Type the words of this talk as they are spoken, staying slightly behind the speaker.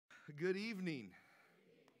Good evening.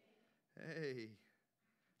 Hey,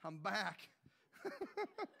 I'm back.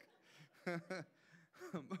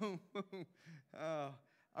 Boom, boom.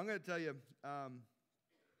 I'm going to tell you,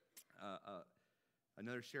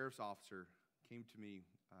 another sheriff's officer came to me.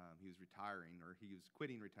 He was retiring, or he was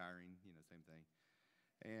quitting retiring, same thing.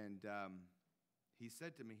 And he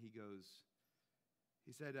said to me,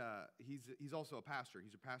 he's also a pastor.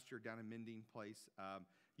 He's a pastor down in Mending Place.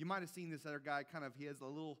 You might have seen this other guy, he has a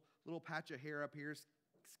little patch of hair up here,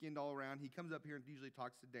 skinned all around. He comes up here and usually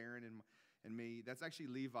talks to Darren and me. That's actually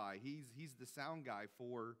Levi. He's the sound guy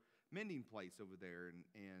for Mending Place over there.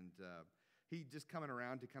 And he just coming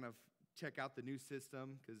around to kind of check out the new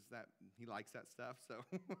system because he likes that stuff. So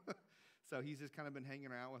so he's just kind of been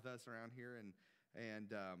hanging out with us around here.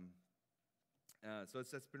 So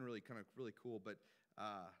that's been really cool. But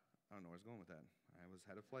I don't know where I was going with that.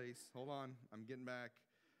 Had a place. Hold on. I'm getting back.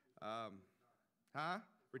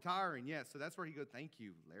 Retiring, yes. So that's where he goes. Thank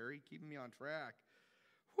you, Larry, keeping me on track.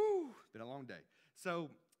 Whew, been a long day. So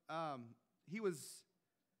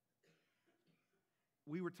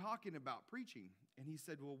we were talking about preaching, and he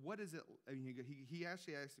said, well, what is it? I mean, he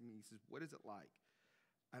actually asked me, he says, what is it like?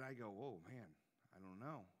 And I go, oh, man, I don't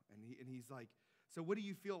know. And he's like, so what do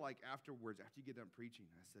you feel like afterwards, after you get done preaching?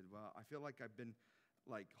 I said, well, I feel like I've been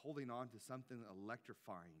holding on to something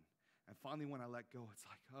electrifying. And finally, when I let go, it's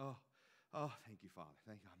like, oh, thank you, Father.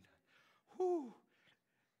 Thank you, I'm done. Whew.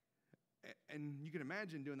 And you can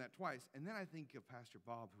imagine doing that twice. And then I think of Pastor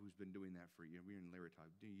Bob, who's been doing that for we're in Larry Talk,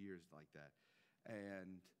 doing years like that.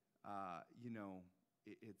 And,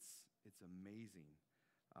 it's amazing.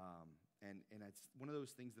 And it's one of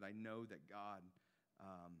those things that I know that God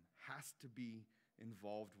has to be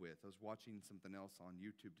involved with. I was watching something else on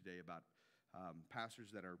YouTube today about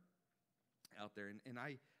pastors that are out there. And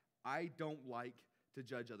I don't like to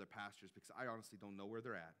judge other pastors because I honestly don't know where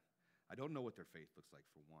they're at. I don't know what their faith looks like,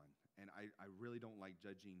 for one. And I really don't like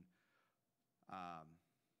judging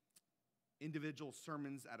individual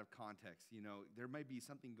sermons out of context. There may be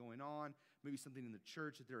something going on, maybe something in the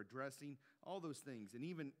church that they're addressing, all those things. And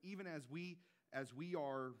even as we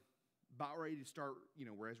are about ready to start,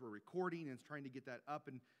 whereas we're recording and trying to get that up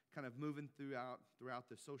and kind of moving throughout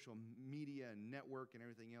the social media and network and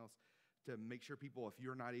everything else, to make sure people, if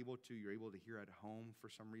you're not able to, you're able to hear at home for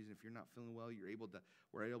some reason. If you're not feeling well, we're able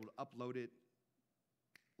to upload it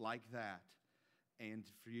like that, and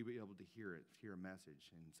for you to be able to hear a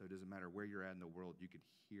message. And so it doesn't matter where you're at in the world, you could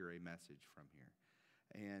hear a message from here.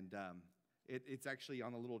 And it's actually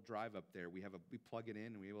on a little drive up there. We plug it in,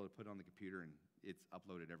 and we're able to put it on the computer, and it's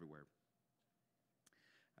uploaded everywhere.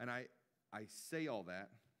 And I say all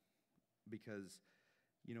that because,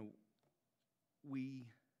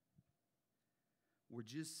 we're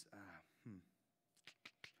just,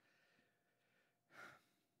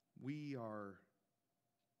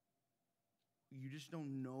 you just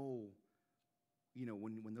don't know,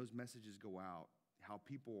 when those messages go out, how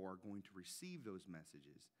people are going to receive those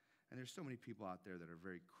messages. And there's so many people out there that are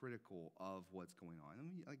very critical of what's going on. I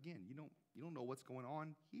mean, again, you don't know what's going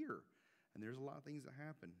on here. And there's a lot of things that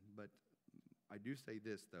happen. But I do say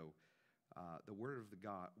this, though. The word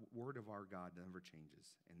of our God never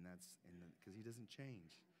changes, and because He doesn't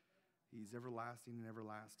change. He's everlasting and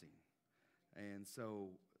everlasting. And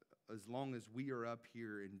so, as long as we are up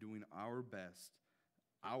here and doing our best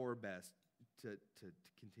to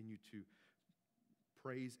continue to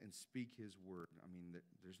praise and speak His word, I mean,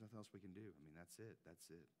 there's nothing else we can do. I mean, that's it.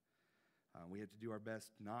 We have to do our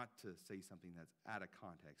best not to say something that's out of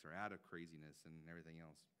context or out of craziness and everything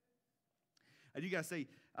else. I do gotta say,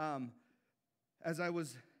 as I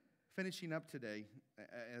was finishing up today,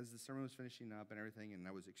 as the sermon was finishing up and everything, and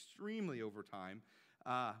I was extremely over time,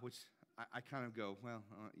 which I kind of go, well,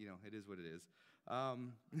 it is what it is.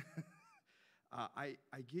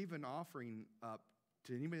 I gave an offering up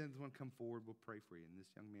to anybody that want to come forward. We'll pray for you. And this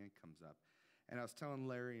young man comes up. And I was telling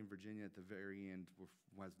Larry and Virginia at the very end,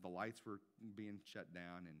 as the lights were being shut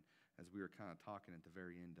down, and as we were kind of talking at the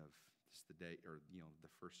very end of just the day, or the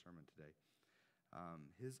first sermon today,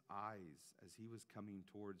 his eyes, as he was coming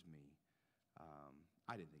towards me,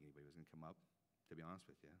 I didn't think anybody was going to come up, to be honest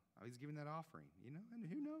with you. I was giving that offering, and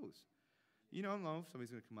who knows? I don't know if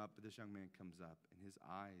somebody's going to come up, but this young man comes up, and his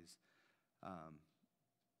eyes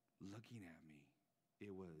looking at me,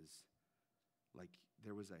 it was like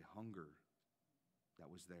there was a hunger that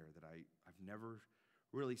was there that I've never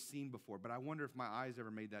really seen before. But I wonder if my eyes ever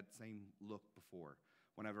made that same look before,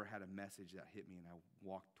 whenever I had a message that hit me and I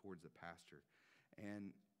walked towards the pastor.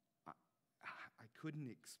 And couldn't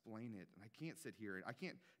explain it. And I can't sit here. I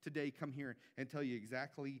can't today come here and tell you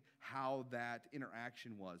exactly how that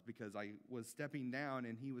interaction was, because I was stepping down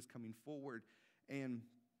and he was coming forward. And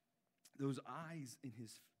those eyes in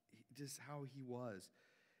his, just how he was,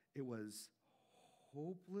 it was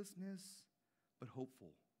hopelessness, but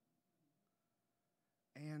hopeful.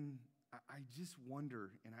 And I just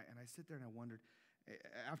wonder, and I sit there and I wondered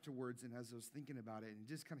afterwards, and as I was thinking about it, and it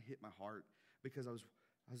just kind of hit my heart, because I was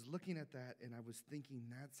looking at that and I was thinking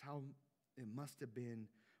that's how it must have been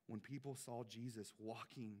when people saw Jesus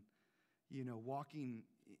walking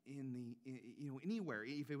anywhere,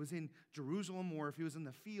 if it was in Jerusalem or if he was in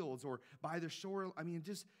the fields or by the shore. I mean,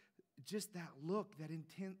 just that look, that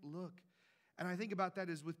intent look. And I think about that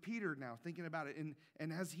as with Peter now, thinking about it.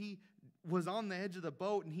 And as he was on the edge of the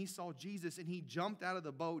boat and he saw Jesus and he jumped out of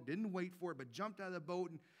the boat, didn't wait for it, but jumped out of the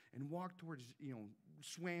boat and walked towards,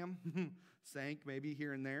 swam, sank maybe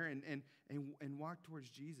here and there, and walked towards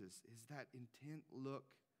Jesus, is that intent look.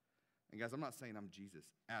 And guys, I'm not saying I'm Jesus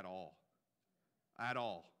at all. At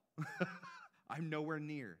all. I'm nowhere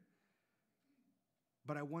near.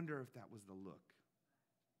 But I wonder if that was the look.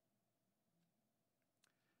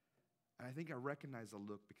 And I think I recognize the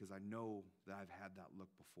look because I know that I've had that look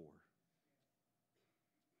before.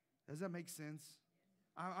 Does that make sense?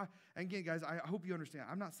 Again, guys, I hope you understand.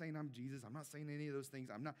 I'm not saying I'm Jesus. I'm not saying any of those things.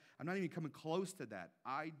 I'm not even coming close to that.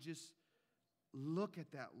 I just look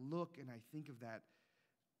at that look and I think of that.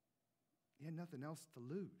 He had nothing else to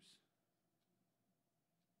lose.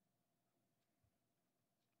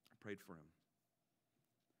 I prayed for him.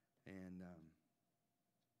 And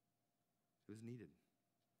it was needed.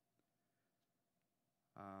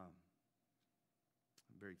 I'm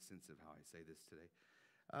very sensitive how I say this today.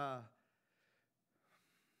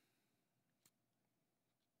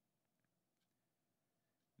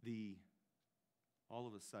 All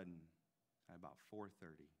of a sudden, at about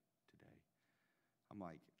 4:30 today, I'm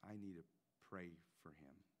like, I need to pray for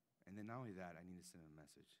him. And then not only that, I need to send him a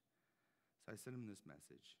message. So I sent him this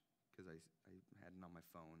message because I had it on my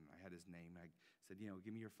phone. I had his name. I said,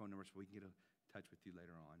 give me your phone number so we can get in touch with you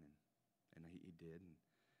later on. And he did.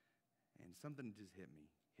 And something just hit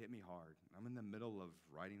me hard. I'm in the middle of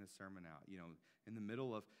writing a sermon out, in the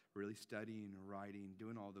middle of really studying and writing,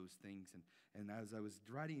 doing all those things. And as I was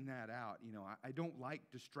writing that out, I don't like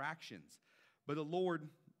distractions. But the Lord,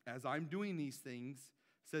 as I'm doing these things,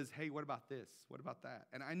 says, hey, what about this? What about that?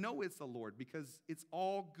 And I know it's the Lord because it's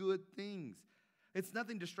all good things. It's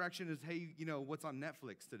nothing distraction as, hey, what's on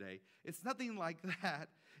Netflix today? It's nothing like that.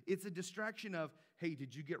 It's a distraction of, hey,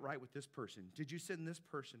 did you get right with this person? Did you send this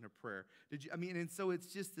person a prayer? And so it's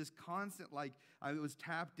just this constant, I was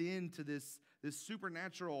tapped into this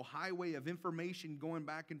supernatural highway of information going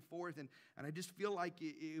back and forth. And I just feel like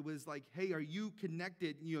it was like, hey, are you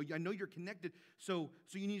connected? I know you're connected. So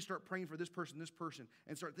you need to start praying for this person,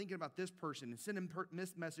 and start thinking about this person and send him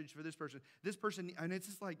this message for this person. And it's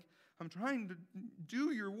just like, I'm trying to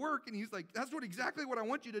do your work. And he's like, that's exactly what I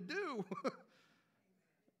want you to do.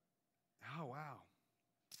 Oh, wow.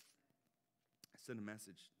 I sent a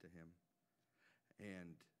message to him,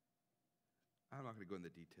 and I'm not going to go into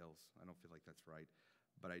the details. I don't feel like that's right,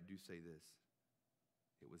 but I do say this.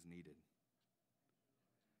 It was needed.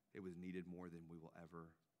 It was needed more than we will ever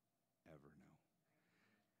know.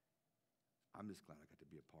 I'm just glad I got to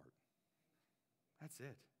be a part. That's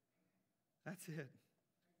it. That's it.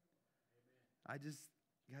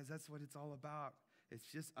 Guys, that's what it's all about. It's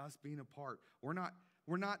just us being a part. We're not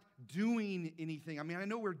doing anything. I mean, I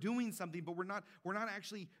know we're doing something, but we're not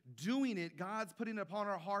actually doing it. God's putting it upon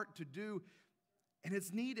our heart to do, and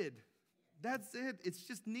it's needed. That's it. It's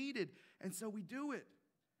just needed. And so we do it.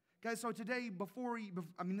 Guys, so today,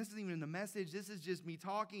 this isn't even in the message. This is just me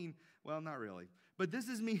talking. Well, not really. But this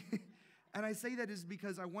is me. And I say that is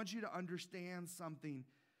because I want you to understand something.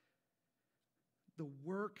 The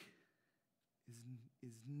work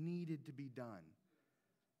is needed to be done.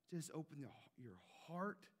 Just open your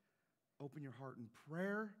heart in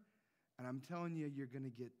prayer, and I'm telling you, you're gonna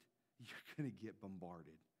get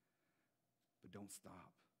bombarded. But don't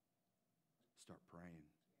stop. Start praying.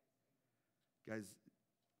 Guys,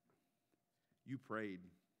 you prayed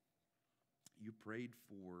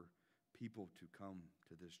for people to come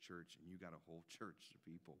to this church, and you got a whole church of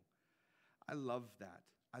people. I love that.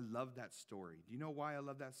 I love that story. Do you know why I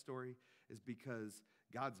love that story? It's because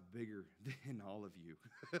God's bigger than all of you.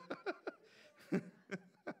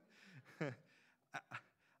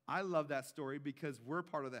 I love that story because we're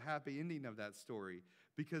part of the happy ending of that story,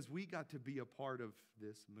 because we got to be a part of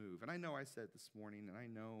this move. And I know I said it this morning, and I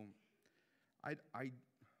know,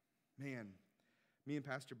 man, Me and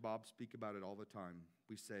Pastor Bob speak about it all the time.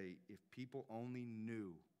 We say, if people only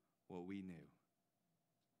knew what we knew,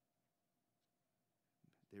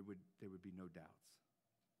 there would be no doubts.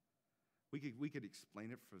 We could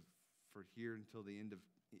explain it for here until the end of,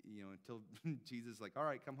 until Jesus is like, all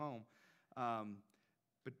right, come home.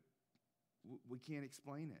 But we can't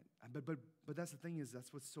explain it. But that's the thing is,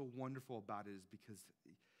 that's what's so wonderful about it, is because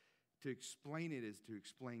to explain it is to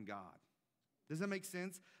explain God. Does that make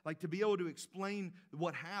sense? Like, to be able to explain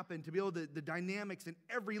what happened, to be able to, the dynamics and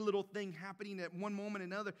every little thing happening at one moment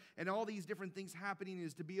and another, and all these different things happening,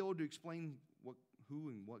 is to be able to explain who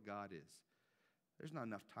and what God is. There's not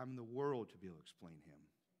enough time in the world to be able to explain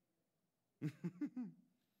him.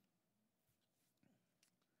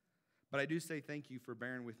 But I do say thank you for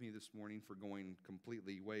bearing with me this morning for going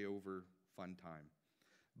completely way over fun time.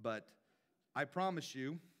 But I promise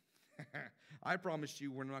you,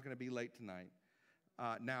 we're not going to be late tonight.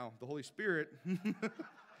 Now, the Holy Spirit,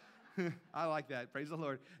 I like that. Praise the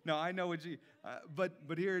Lord. No, I know what you, but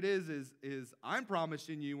here it is I'm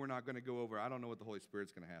promising you we're not going to go over. I don't know what the Holy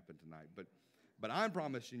Spirit's going to happen tonight, but I'm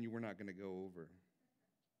promising you we're not going to go over.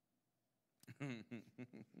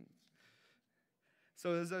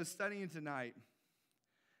 So as I was studying tonight,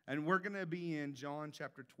 and we're going to be in John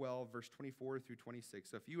chapter 12, verse 24 through 26.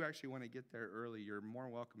 So if you actually want to get there early, you're more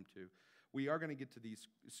welcome to. We are going to get to these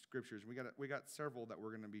scriptures. We got several that we're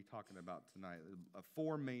going to be talking about tonight.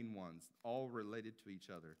 4 main ones, all related to each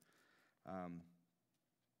other.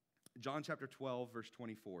 John chapter 12, verse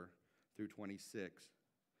 24 through 26.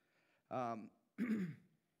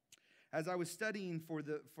 As I was studying for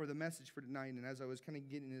the message for tonight, and as I was kind of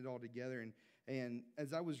getting it all together, and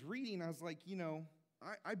as I was reading, I was like,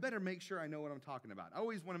 I better make sure I know what I'm talking about. I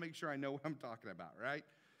always want to make sure I know what I'm talking about, right?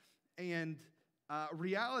 And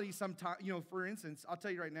reality sometimes, for instance, I'll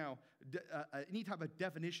tell you right now, any type of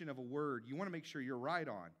definition of a word, you want to make sure you're right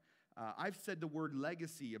on. I've said the word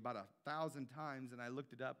legacy about 1,000 times, and I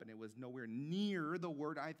looked it up, and it was nowhere near the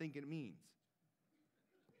word I think it means.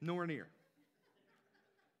 Nowhere near.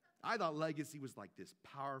 I thought legacy was like this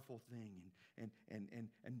powerful thing, and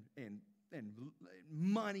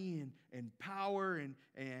money and power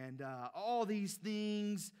and all these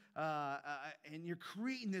things, and you're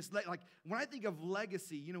creating this. Like, when I think of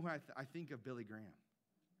legacy, you know who I think of? Billy Graham.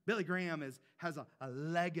 Billy Graham has a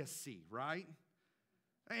legacy, right?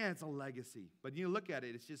 And it's a legacy. But you look at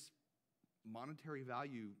it, it's just monetary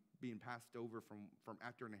value being passed over from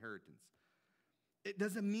after an inheritance. It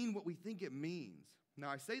doesn't mean what we think it means. Now,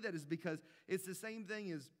 I say that is because it's the same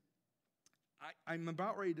thing as I'm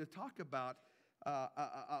about ready to talk about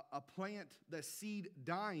a plant, the seed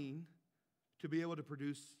dying to be able to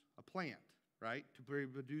produce a plant, right? To be able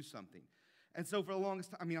to produce something. And so for the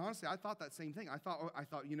longest time, honestly, I thought that same thing. I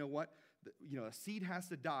thought, you know what? A seed has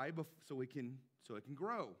to die so it can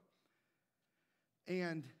grow.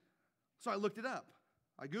 And so I looked it up.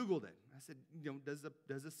 I Googled it. I said,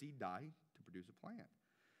 does a seed die to produce a plant?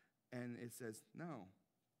 And it says, no.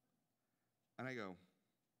 And I go,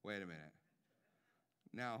 wait a minute.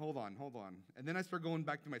 Now, hold on. And then I start going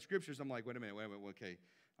back to my scriptures. I'm like, wait a minute, okay.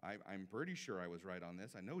 I'm pretty sure I was right on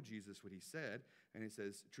this. I know Jesus, what he said. And he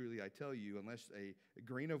says, truly I tell you, unless a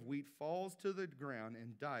grain of wheat falls to the ground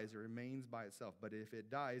and dies, it remains by itself. But if it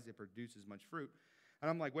dies, it produces much fruit. And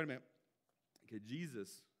I'm like, wait a minute. Okay,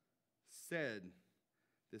 Jesus said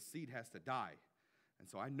this seed has to die. And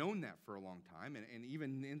so I've known that for a long time, and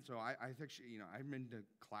even then, so I actually, I've been to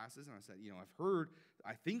classes, and I said,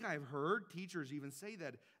 I've heard teachers even say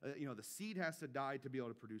that, the seed has to die to be able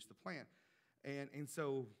to produce the plant, and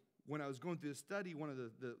so when I was going through the study, one of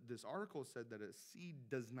this article said that a seed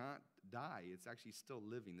does not die; it's actually still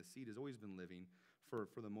living. The seed has always been living for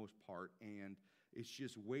the most part, and it's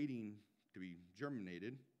just waiting to be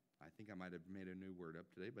germinated. I think I might have made a new word up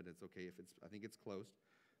today, but it's okay if I think it's close.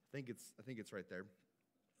 I think it's right there.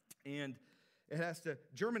 And it has to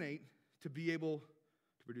germinate to be able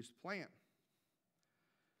to produce a plant.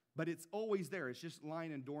 But it's always there. It's just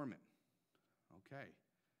lying and dormant. Okay.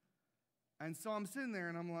 And so I'm sitting there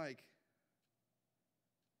and I'm like,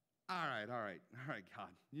 all right, God,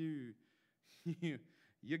 you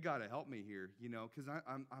got to help me here, because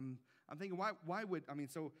I'm thinking, why would,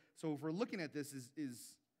 so if we're looking at this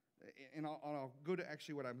and I'll go to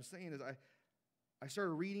actually what I'm saying is I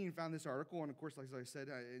started reading and found this article, and of course, like I said,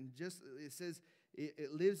 it says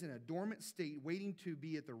it lives in a dormant state, waiting to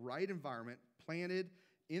be at the right environment, planted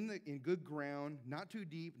in good ground, not too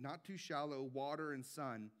deep, not too shallow, water and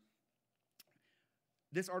sun.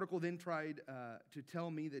 This article then tried to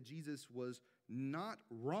tell me that Jesus was not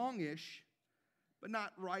wrongish, but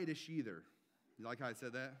not rightish either. You like how I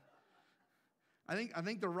said that? I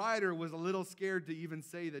think the writer was a little scared to even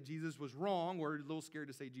say that Jesus was wrong, or a little scared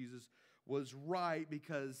to say Jesus was right,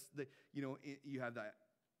 because you have the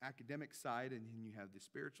academic side and then you have the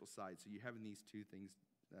spiritual side. So you're having these two things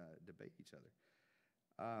debate each other.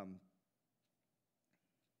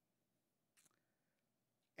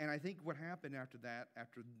 And I think what happened after that,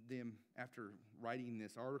 after writing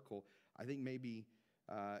this article, I think maybe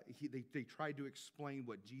they tried to explain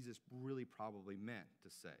what Jesus really probably meant to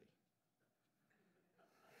say.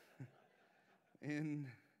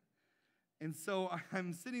 And so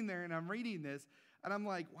I'm sitting there and I'm reading this, and I'm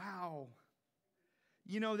like, wow,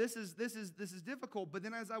 this is difficult. But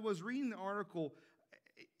then as I was reading the article,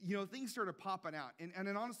 things started popping out. And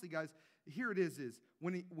then honestly, guys, here it is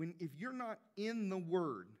if you're not in the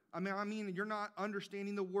Word, I mean, you're not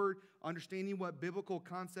understanding the Word, understanding what biblical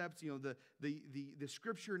concepts, the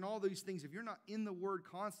Scripture and all these things, if you're not in the Word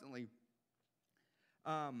constantly,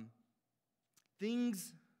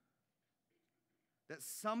 things that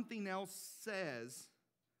something else says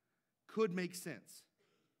could make sense.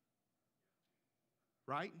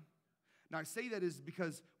 Right? Now, I say that is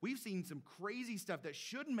because we've seen some crazy stuff that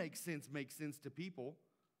should make sense to people.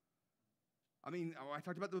 I mean, I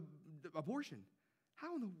talked about the abortion.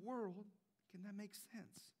 How in the world can that make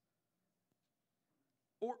sense?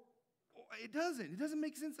 Or it doesn't. It doesn't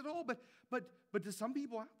make sense at all. But to some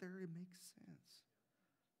people out there, it makes sense.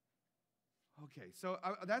 Okay, so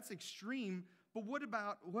that's extreme. But what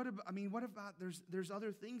about? There's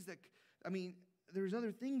other things that. There's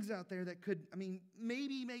other things out there that could.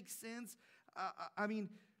 Maybe make sense. I've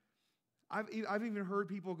even heard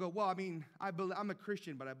people go, well, I'm a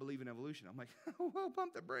Christian, but I believe in evolution. I'm like, well,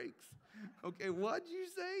 pump the brakes. Okay, what'd you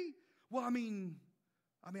say? Well, I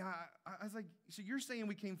was like, so you're saying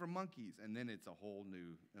we came from monkeys, and then it's a whole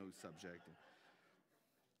new subject.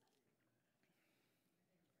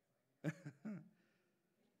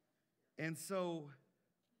 And so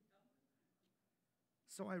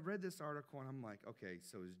I read this article, and I'm like, okay,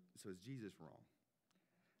 so is Jesus wrong?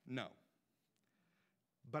 No.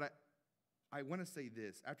 But I want to say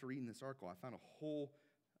this. After reading this article, I found a hole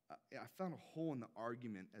in the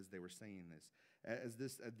argument as they were saying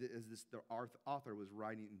this, the author was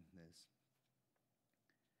writing this.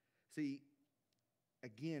 See,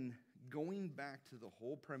 again, going back to the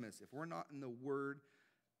whole premise, if we're not in the Word,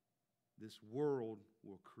 this world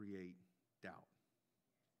will create doubt.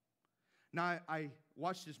 Now, I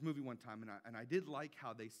watched this movie one time, and I did like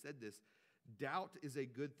how they said this. Doubt is a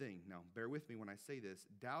good thing. Now, bear with me when I say this.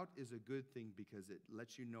 Doubt is a good thing because it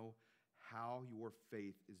lets you know how your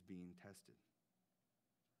faith is being tested.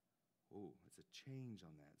 Oh, it's a change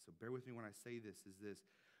on that. So bear with me when I say this,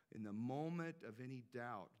 in the moment of any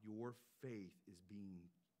doubt, your faith is being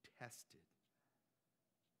tested.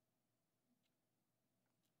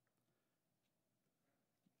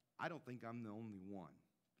 I don't think I'm the only one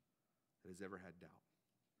that has ever had doubt.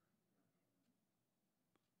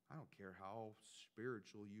 I don't care how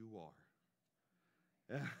spiritual you are.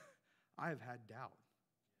 I have had doubt.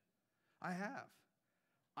 I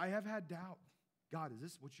have had doubt. God, is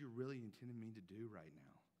this what you really intended me to do right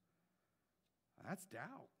now? That's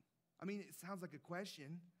doubt. It sounds like a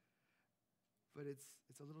question, but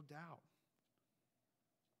it's a little doubt.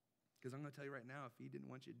 Because I'm going to tell you right now, if he didn't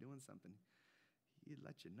want you doing something, he'd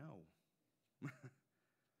let you know.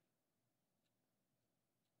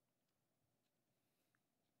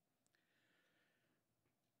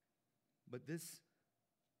 But this,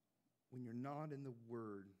 when you're not in the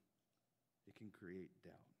Word, it can create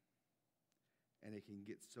doubt. And it can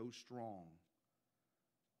get so strong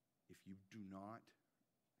if you do not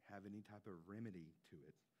have any type of remedy to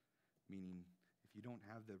it. Meaning, if you don't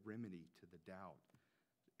have the remedy to the doubt,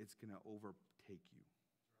 it's going to overtake you.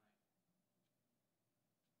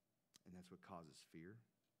 And that's what causes fear.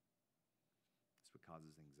 It's what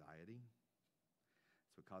causes anxiety.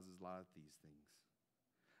 It's what causes a lot of these things.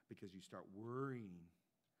 Because you start worrying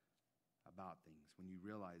about things when you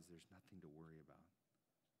realize there's nothing to worry about.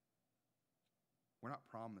 We're not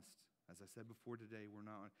promised, as I said before today, we're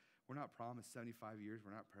not promised 75 years.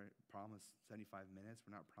 We're not promised 75 minutes.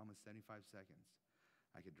 We're not promised 75 seconds.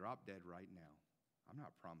 I could drop dead right now. I'm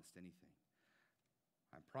not promised anything.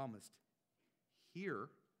 I'm promised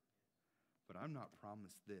here, but I'm not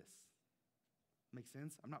promised this. Make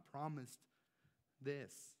sense? I'm not promised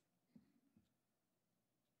this.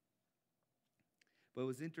 But what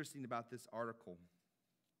was interesting about this article,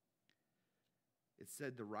 it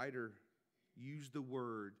said the writer used the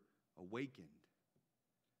word awakened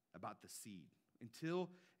about the seed until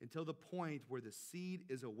the point where the seed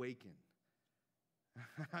is awakened.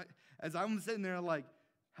 As I'm sitting there like,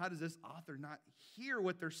 how does this author not hear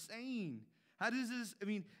what they're saying? How does this, I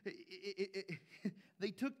mean,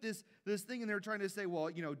 they took this thing and they were trying to say,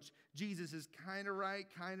 well, Jesus is kind of right,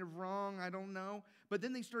 kind of wrong, I don't know. But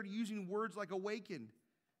then they started using words like awaken.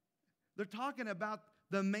 They're talking about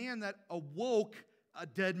the man that awoke a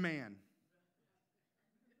dead man.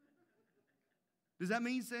 Does that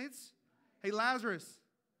make sense? Hey, Lazarus,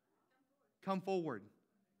 come forward.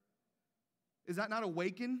 Is that not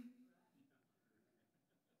awaken?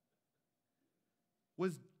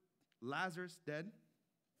 Was Lazarus dead?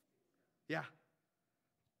 Yeah.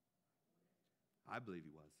 I believe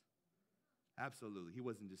he was. Absolutely. He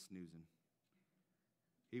wasn't just snoozing.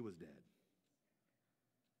 He was dead.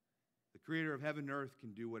 The creator of heaven and earth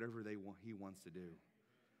can do whatever he wants to do.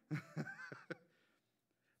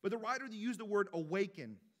 But the writer used the word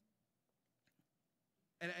awaken.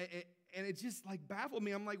 And it just like baffled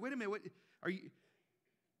me. I'm like, wait a minute, what are you?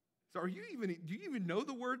 So do you even know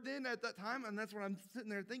the word then at that time? And that's what I'm sitting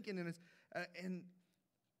there thinking, and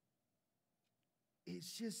it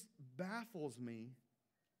just baffles me.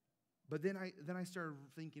 But then I started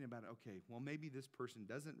thinking about it. Okay, well, maybe this person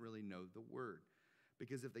doesn't really know the word.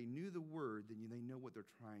 Because if they knew the word, then they know what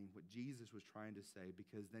Jesus was trying to say.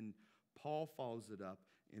 Because then Paul follows it up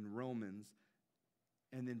in Romans,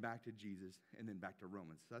 and then back to Jesus, and then back to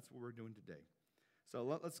Romans. So that's what we're doing today.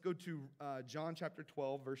 So let's go to John chapter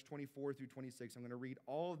 12, verse 24 through 26. I'm going to read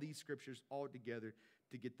all of these scriptures all together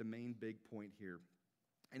to get the main big point here.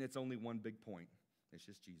 And it's only one big point. It's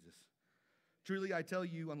just Jesus. Truly, I tell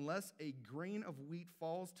you, unless a grain of wheat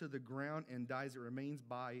falls to the ground and dies, it remains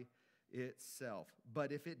by itself.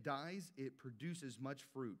 But if it dies, it produces much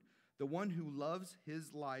fruit. The one who loves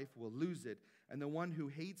his life will lose it, and the one who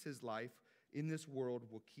hates his life in this world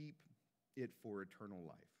will keep it for eternal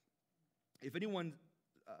life. If anyone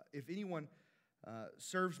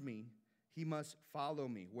serves me, he must follow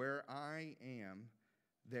me. Where I am,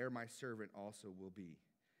 there my servant also will be.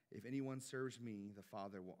 If anyone serves me, the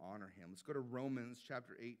Father will honor him. Let's go to Romans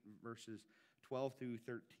chapter 8, verses 12 through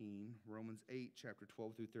 13. Romans 8, chapter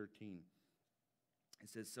 12 through 13. It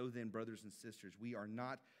says, so then, brothers and sisters, we are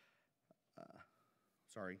not,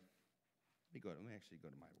 let me actually go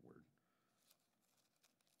to my word.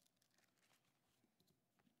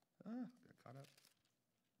 Got caught up.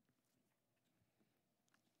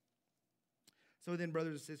 So then,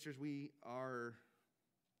 brothers and sisters, we are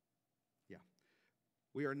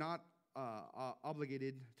not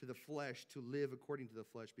obligated to the flesh to live according to the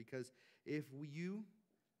flesh, because if you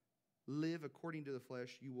live according to the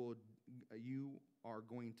flesh, you are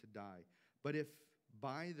going to die. But if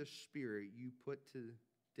by the Spirit you put to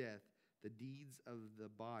death the deeds of the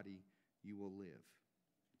body, you will live.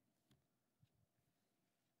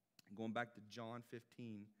 Going back to John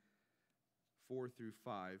 15, 4 through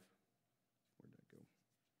 5. Where did that go?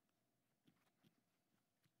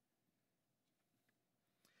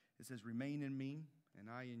 It says, remain in me, and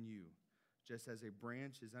I in you. Just as a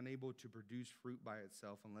branch is unable to produce fruit by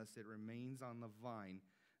itself unless it remains on the vine,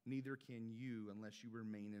 neither can you unless you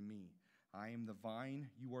remain in me. I am the vine,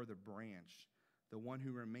 you are the branch. The one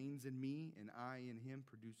who remains in me and I in him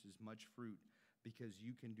produces much fruit, because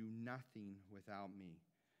you can do nothing without me.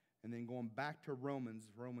 And then going back to Romans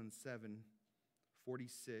 7, 4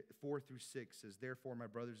 through 6 says, therefore, my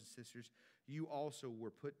brothers and sisters, you also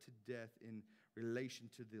were put to death in relation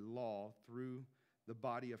to the law through the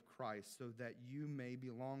body of Christ, so that you may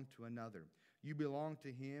belong to another. You belong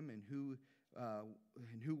to him and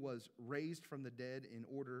who was raised from the dead, in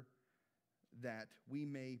order that we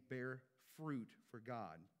may bear fruit for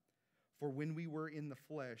God. For when we were in the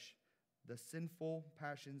flesh, the sinful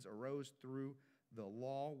passions arose through the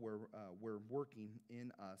law were working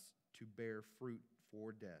in us to bear fruit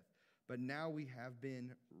for death. But now we have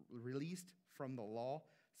been released from the law,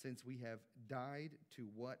 since we have died to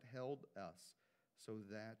what held us, so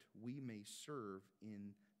that we may serve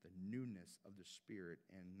in the newness of the Spirit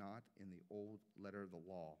and not in the old letter of the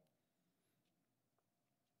law.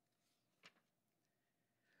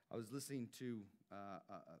 I was listening to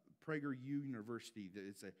PragerU University.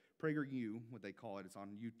 It's a PragerU, what they call it. It's on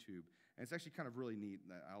YouTube. And it's actually kind of really neat.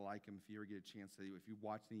 I like them. If you ever get a chance to, if you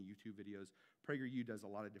watch any YouTube videos, PragerU does a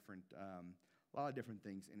lot of different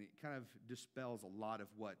things, and it kind of dispels a lot of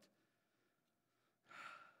what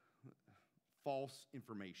false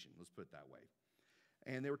information, let's put it that way.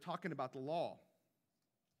 And they were talking about the law.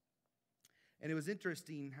 And it was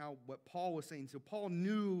interesting what Paul was saying. So Paul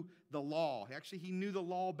knew the law. Actually, he knew the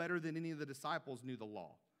law better than any of the disciples knew the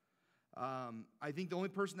law. I think the only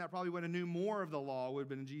person that probably would have knew more of the law would have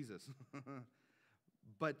been Jesus.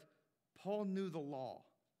 But Paul knew the law.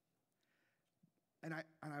 And I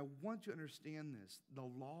want you to understand this. The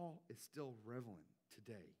law is still relevant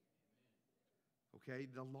today. okay?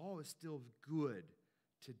 The law is still good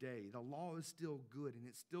today. The law is still good, and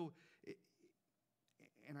it's still,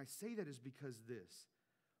 and I say that is because this.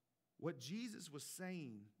 What Jesus was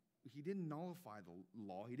saying, he didn't nullify the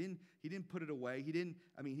law. He didn't put it away. He nullified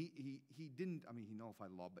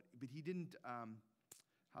the law, but he didn't,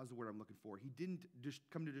 how's the word I'm looking for? He didn't just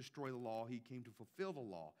come to destroy the law. He came to fulfill the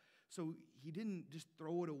law. So he didn't just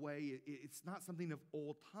throw it away. It's not something of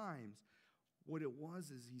old times. What it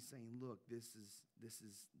was is he's saying, look, this is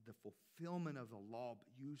the fulfillment of the law, but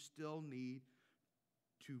you still need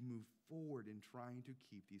to move forward in trying to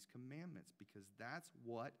keep these commandments, because that's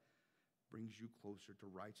what brings you closer to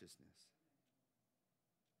righteousness.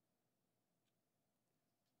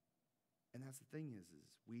 And that's the thing is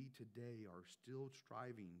we today are still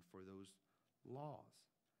striving for those laws.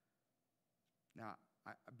 Now,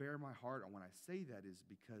 I bear my heart on when I say that is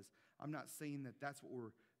because I'm not saying that that's what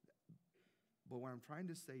we're, but what I'm trying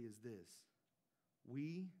to say is this.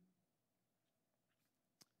 We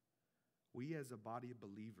as a body of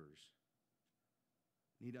believers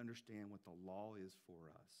need to understand what the law is for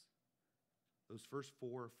us. Those first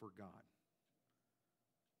 4 are for God,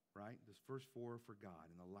 right? Those first 4 are for God,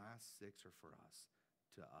 and the last 6 are for us,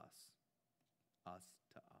 to us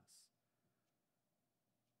to us.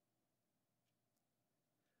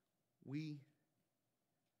 We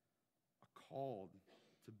are called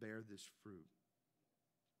to bear this fruit.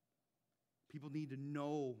 People need to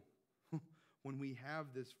know when we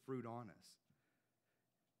have this fruit on us.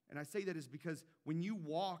 And I say that is because when you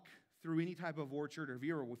walk through any type of orchard, or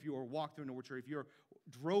if you were walked through an orchard, if you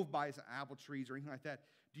drove by some apple trees or anything like that,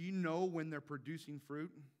 do you know when they're producing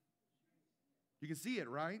fruit? You can see it,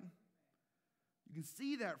 right? You can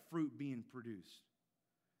see that fruit being produced.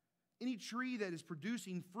 Any tree that is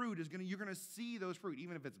producing fruit you're going to see those fruit.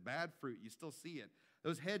 Even if it's bad fruit, you still see it.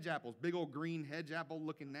 Those hedge apples, big old green hedge apple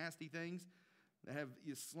looking nasty things that have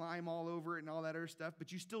slime all over it and all that other stuff,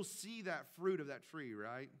 but you still see that fruit of that tree,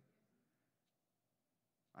 right?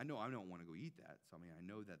 I know I don't want to go eat that. So, I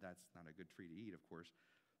know that that's not a good tree to eat, of course.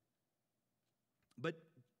 But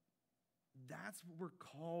that's what we're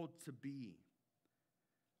called to be.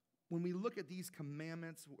 When we look at these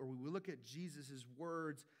commandments, or we look at Jesus'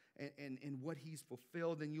 words and what he's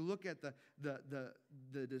fulfilled, and you look at the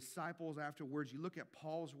disciples afterwards, you look at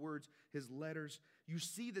Paul's words, his letters, you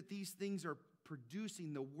see that these things are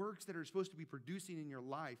producing the works that are supposed to be producing in your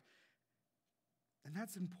life. And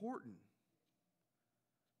that's important.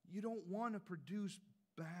 You don't want to produce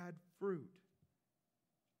bad fruit.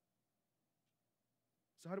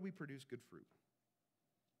 So how do we produce good fruit?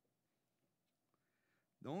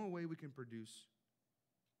 The only way we can produce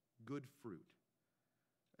good fruit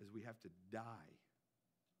is we have to die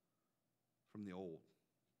from the old.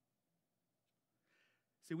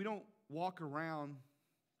 See, we don't walk around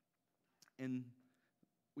and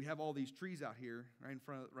we have all these trees out here, right in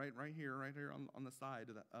front, right here on the side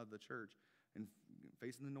of the church, and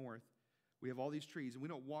facing the north. We have all these trees, and we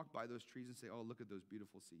don't walk by those trees and say, "Oh, look at those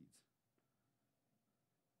beautiful seeds."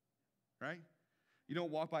 Right? You don't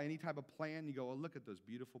walk by any type of plant and you go, "Oh, look at those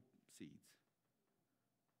beautiful seeds."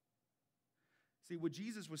 See, what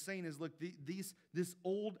Jesus was saying is, look, this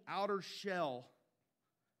old outer shell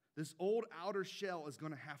is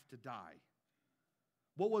going to have to die.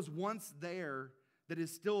 What was once there that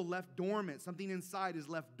is still left dormant, something inside is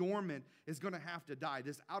left dormant, is going to have to die.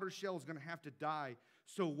 This outer shell is going to have to die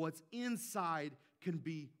so what's inside can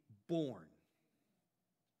be born.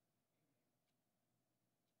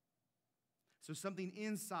 So something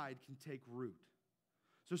inside can take root.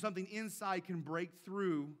 So something inside can break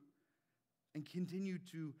through and continue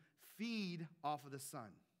to feed off of the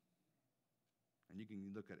sun. And you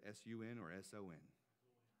can look at S-U-N or S-O-N.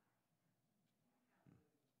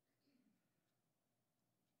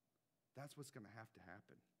 That's what's going to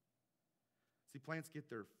happen. See, plants get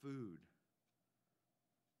their food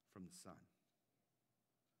from the sun.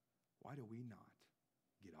 Why do we not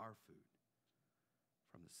get our food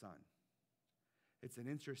from the sun? It's an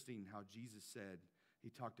interesting how Jesus said,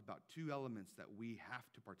 he talked about 2 elements that we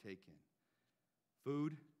have to partake in.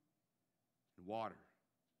 Food and water.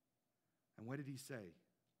 And what did he say?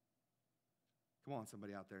 Come on,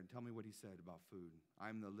 somebody out there, and tell me what he said about food.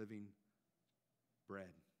 I'm the living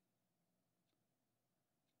bread.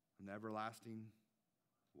 An everlasting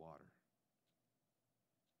water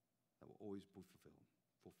that will always be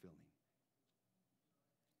fulfilling.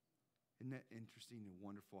 Isn't that interesting and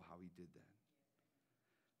wonderful how he did that?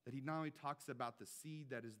 That he not only talks about the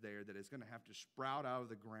seed that is there, that is going to have to sprout out of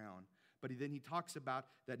the ground, but then he talks about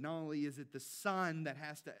that not only is it the sun that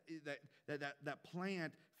has to that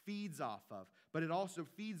plant feeds off of, but it also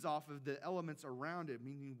feeds off of the elements around it,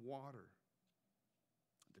 meaning water.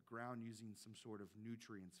 the ground using some sort of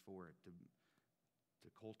nutrients for it to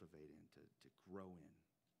cultivate in, to grow in.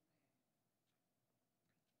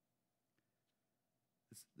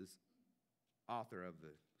 This author of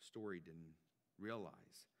the story didn't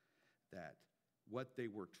realize that what they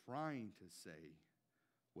were trying to say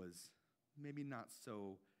was maybe not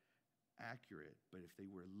so accurate, but if they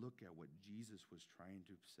were to look at what Jesus was trying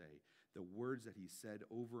to say, the words that he said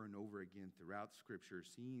over and over again throughout Scripture,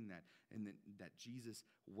 seeing that and that Jesus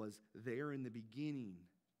was there in the beginning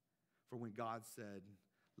for when God said,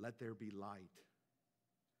 "Let there be light,"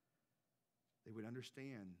 they would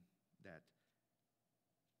understand that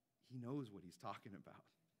he knows what he's talking about.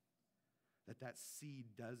 That seed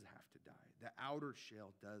does have to die. The outer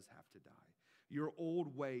shell does have to die. Your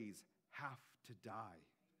old ways have to die.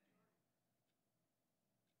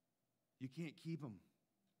 You can't keep them.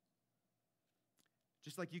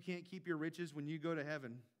 Just like you can't keep your riches when you go to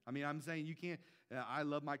heaven. I mean, I'm saying you can't. I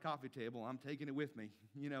love my coffee table. I'm taking it with me.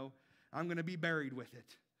 You know, I'm going to be buried with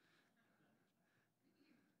it.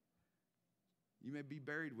 You may be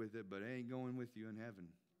buried with it, but it ain't going with you in heaven.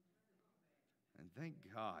 And thank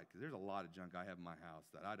God, because there's a lot of junk I have in my house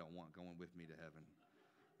that I don't want going with me to heaven.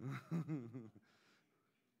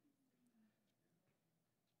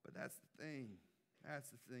 But that's the thing. That's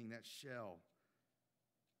the thing, that shell.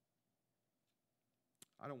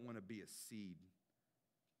 I don't want to be a seed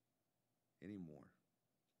anymore.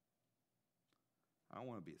 I don't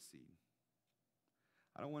want to be a seed.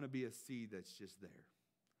 I don't want to be a seed that's just there.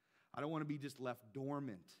 I don't want to be just left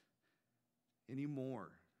dormant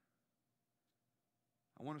anymore.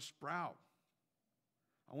 I want to sprout.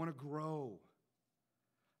 I want to grow.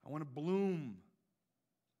 I want to bloom.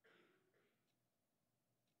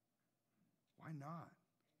 Why not?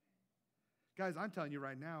 Guys, I'm telling you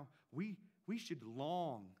right now, we should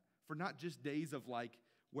long for not just days of like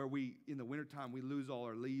where we, in the wintertime, we lose all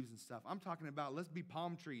our leaves and stuff. I'm talking about let's be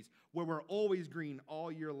palm trees where we're always green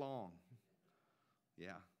all year long.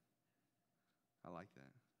 Yeah. I like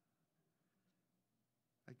that.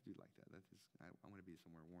 I do like that. I want to be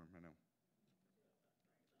somewhere warm. I know.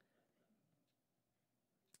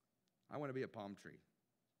 I want to be a palm tree.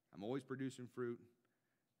 I'm always producing fruit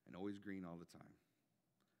and always green all the time.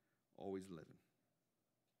 Always living.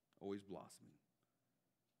 Always blossoming.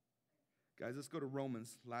 Guys, let's go to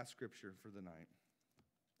Romans, last scripture for the night.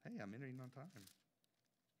 Hey, I'm ending on time. Let's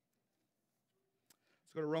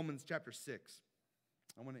go to Romans chapter 6.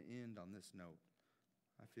 I want to end on this note.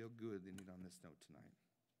 I feel good ending on this note tonight.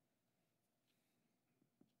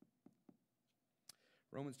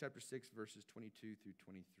 Romans chapter 6, verses 22 through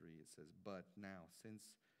 23, it says, "But now,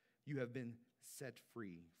 since you have been set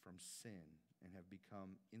free from sin and have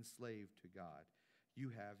become enslaved to God, you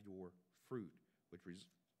have your fruit,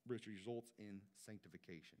 which results in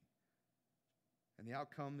sanctification. And the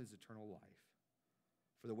outcome is eternal life.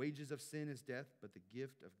 For the wages of sin is death, but the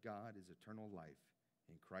gift of God is eternal life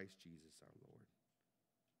in Christ Jesus our Lord."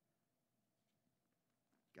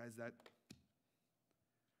 Guys, that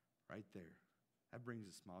right there, that brings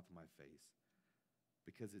a smile to my face,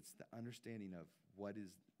 because it's the understanding of what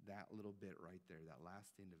is that little bit right there, that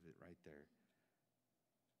last end of it right there.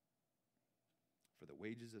 For the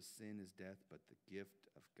wages of sin is death, but the gift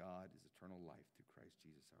of God is eternal life through Christ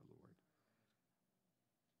Jesus our Lord.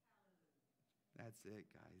 That's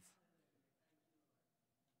it, guys.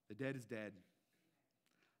 The dead is dead.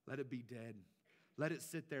 Let it be dead. Let it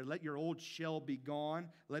sit there. Let your old shell be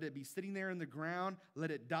gone. Let it be sitting there in the ground.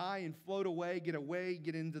 Let it die and float away, get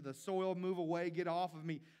into the soil, move away, get off of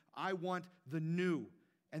me. I want the new.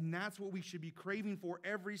 And that's what we should be craving for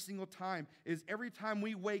every single time, is every time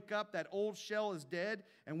we wake up, that old shell is dead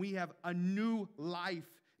and we have a new life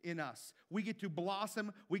in us. We get to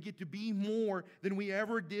blossom. We get to be more than we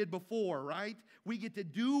ever did before, right? We get to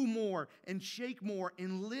do more and shake more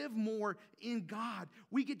and live more in God.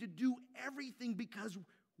 We get to do everything because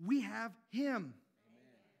we have Him.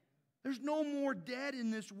 There's no more dead in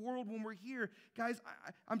this world when we're here. Guys,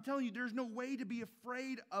 I'm telling you, there's no way to be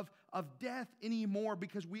afraid of death anymore,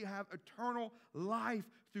 because we have eternal life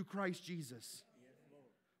through Christ Jesus.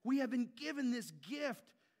 We have been given this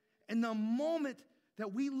gift. And the moment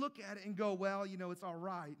that we look at it and go, well, you know, it's all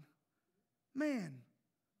right, man,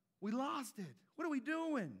 we lost it. What are we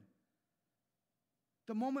doing?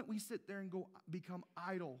 The moment we sit there and go become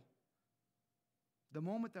idle, the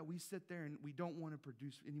moment that we sit there and we don't want to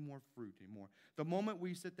produce any more fruit anymore, the moment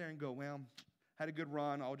we sit there and go, well, had a good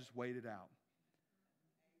run, I'll just wait it out.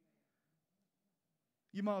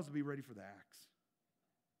 You might as well be ready for the axe.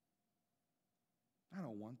 I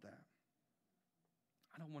don't want that.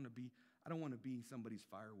 I don't want to be somebody's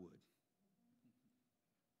firewood.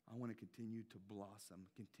 I want to continue to blossom,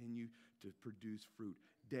 continue to produce fruit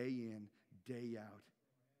day in, day out.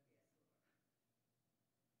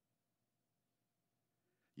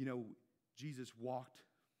 You know, Jesus walked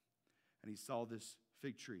and he saw this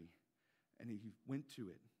fig tree and he went to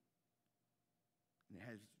it. And it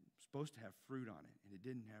was supposed to have fruit on it, and it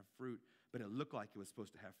didn't have fruit, but it looked like it was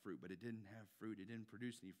supposed to have fruit, but it didn't have fruit. It didn't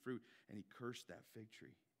produce any fruit, and he cursed that fig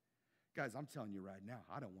tree. Guys, I'm telling you right now,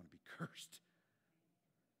 I don't want to be cursed.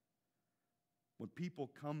 When people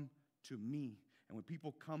come to me and when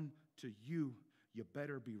people come to you, you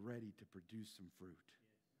better be ready to produce some fruit.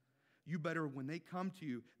 You better, when they come to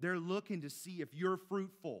you, they're looking to see if you're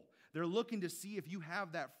fruitful. They're looking to see if you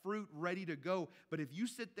have that fruit ready to go. But if you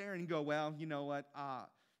sit there and go, well, you know what,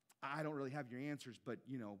 I don't really have your answers, but,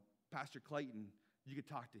 you know, Pastor Clayton, you could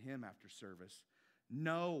talk to him after service.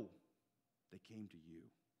 No, they came to you.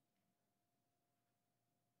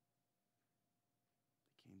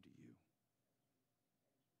 They came to you.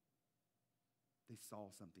 They saw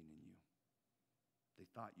something in you. They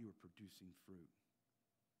thought you were producing fruit.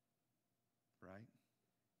 Right?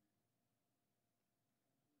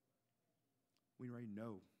 We already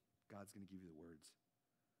know God's going to give you the words.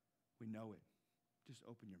 We know it. Just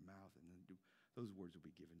open your mouth and then those words will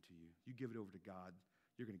be given to you. You give it over to God,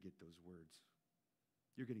 you're going to get those words.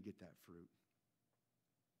 You're going to get that fruit.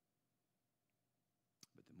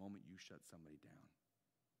 But the moment you shut somebody down,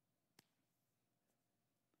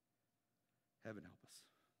 heaven help us.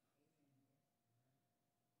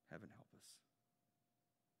 Heaven help us.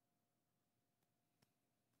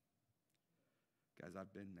 Guys,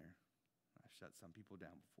 I've been there. I've shut some people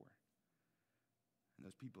down before. And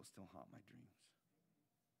those people still haunt my dreams.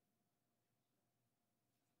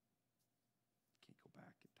 Can't go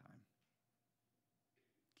back in time.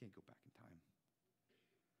 Can't go back in time.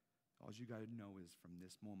 All you got to know is from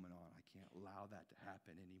this moment on, I can't allow that to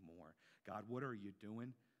happen anymore. God, what are you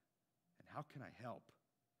doing? And how can I help?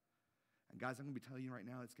 And guys, I'm going to be telling you right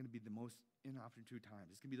now, it's going to be the most inopportune times.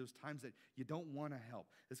 It's going to be those times that you don't want to help.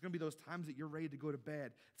 It's going to be those times that you're ready to go to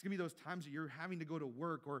bed. It's going to be those times that you're having to go to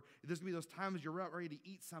work, or there's going to be those times you're ready to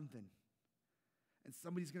eat something. And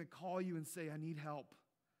somebody's going to call you and say, I need help.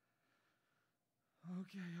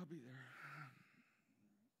 Okay, I'll be there.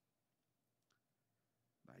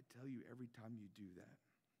 But I tell you, every time you do that,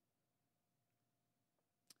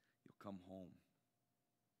 you'll come home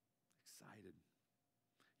excited.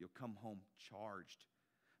 You'll come home charged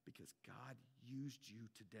because God used you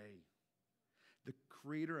today. The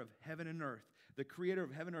creator of heaven and earth, the creator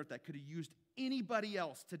of heaven and earth that could have used anybody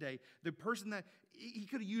else today, the person that he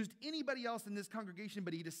could have used anybody else in this congregation,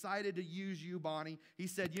 but he decided to use you, Bonnie. He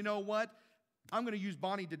said, you know what? I'm going to use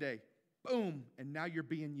Bonnie today. Boom. And now you're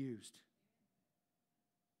being used.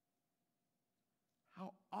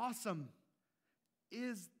 How awesome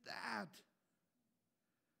is that?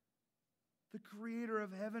 The creator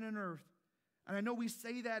of heaven and earth. And I know we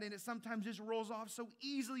say that and it sometimes just rolls off so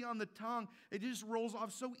easily on the tongue. It just rolls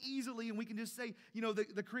off so easily and we can just say, you know,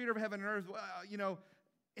 the creator of heaven and earth, you know,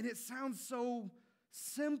 and it sounds so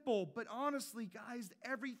simple. But honestly, guys,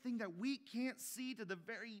 everything that we can't see to the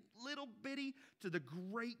very little bitty to the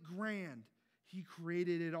great grand, he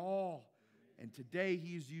created it all. And today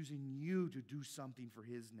he is using you to do something for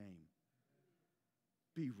his name.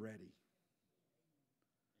 Be ready.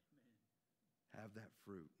 Have that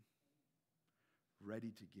fruit.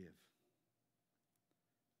 Ready to give.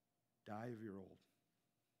 Die of your old.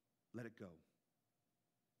 Let it go.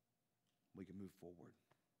 We can move forward.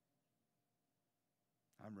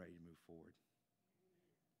 I'm ready to move forward.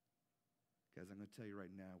 Guys, I'm going to tell you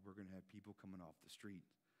right now, we're going to have people coming off the street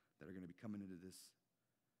that are going to be coming into this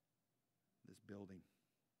building,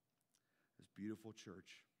 this beautiful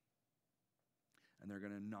church, and they're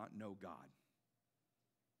going to not know God.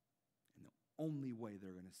 And the only way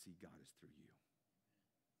they're going to see God is through you.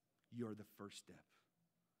 You're the first step.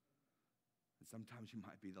 And sometimes you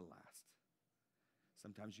might be the last.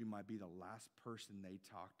 Sometimes you might be the last person they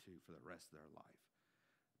talk to for the rest of their life.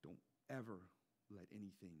 Don't ever let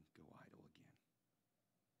anything go idle again.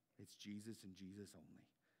 It's Jesus and Jesus only.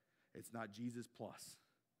 It's not Jesus plus.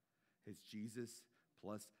 It's Jesus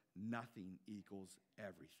plus nothing equals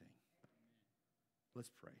everything. Let's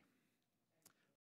pray.